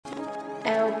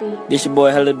This your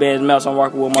boy Hella Bands Mouse. I'm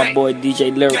rocking with my boy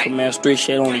DJ Lyrical, man. Street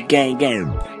shit on the gang. It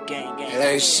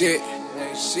ain't shit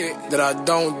that I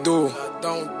don't do.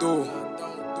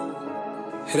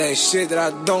 It ain't shit that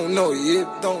I don't know yet.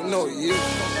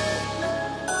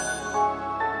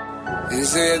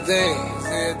 It's everything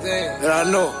that I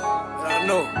know.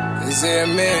 It's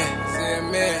every man.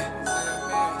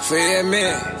 For every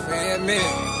man.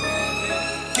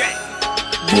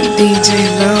 DJ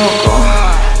Lyrical.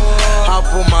 I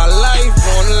put my life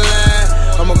on the line.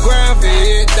 I'ma grind for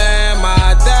everything.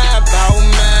 I die about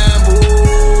man,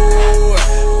 boy.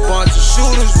 Bunch of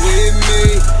shooters with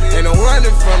me. Ain't no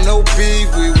running from no beef.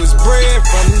 We was bred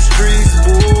from the streets,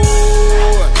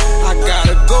 boy. I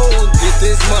gotta go and get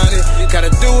this money.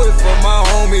 Gotta do it for my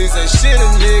homies. And shit a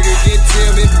nigga can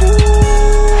tell me,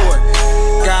 boy.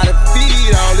 Gotta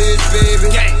feed all this baby.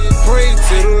 Pray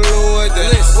to the Lord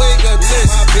that I wake up to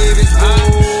my babies, boy.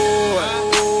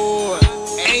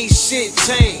 Ain't shit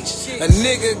changed. A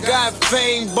nigga got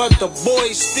fame, but the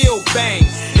boys still bang.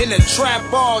 In the trap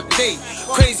all day,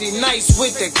 crazy nights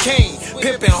with the cane.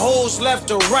 Pimpin' hoes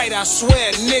left to right, I swear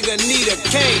a nigga need a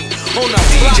cane. On the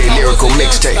block, DJ Lyrical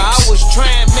mixtapes. I was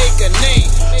trying to make a name,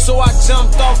 so I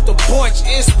jumped off the porch,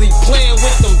 instantly playing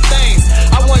with them things.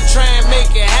 I wasn't trying to make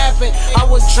it happen, I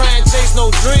wasn't trying to chase no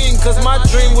dream, cause my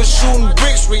dream was shooting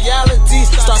bricks. Reality,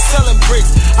 start selling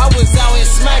bricks. I was out here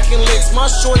smacking licks, my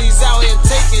shorties out here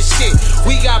taking shit.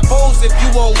 We got bows if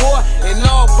you want war, and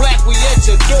all black, we at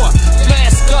your door.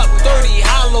 Mask up 30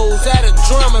 hollows at a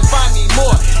drum and find me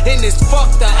more. And it's fuck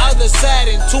the other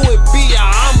side, into it be a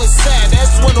homicide.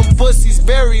 That's when them pussies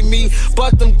bury me,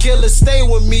 but them killers stay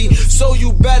with me. So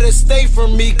you better stay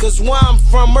from me, cause where I'm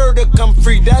from, murder come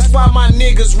free. That's why my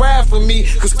niggas ride for me,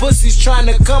 cause pussies trying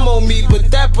to come on me, but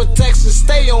that protection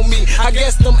stay on me. I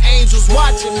guess them angels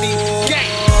watching me. Gang.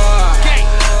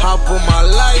 I put my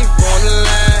life on the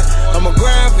line. I'ma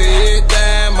grind for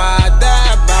everything. I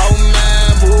die about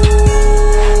man,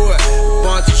 boy.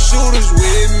 Bunch of shooters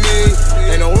with me.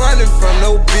 Ain't no running from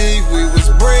no beef. We was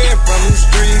bred from the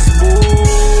streets,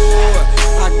 boy.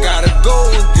 I gotta go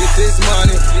and get this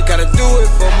money. Gotta do it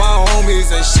for my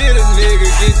homies. And shit a nigga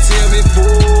can tell me,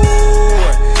 boy.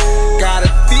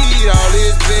 Gotta feed all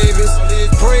these babies.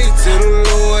 Pray to the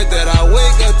Lord that I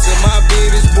wake up to my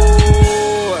babies,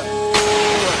 boy.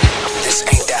 This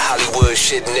ain't that Hollywood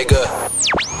shit, nigga.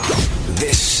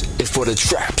 This is for the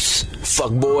traps.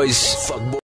 Fuck boys.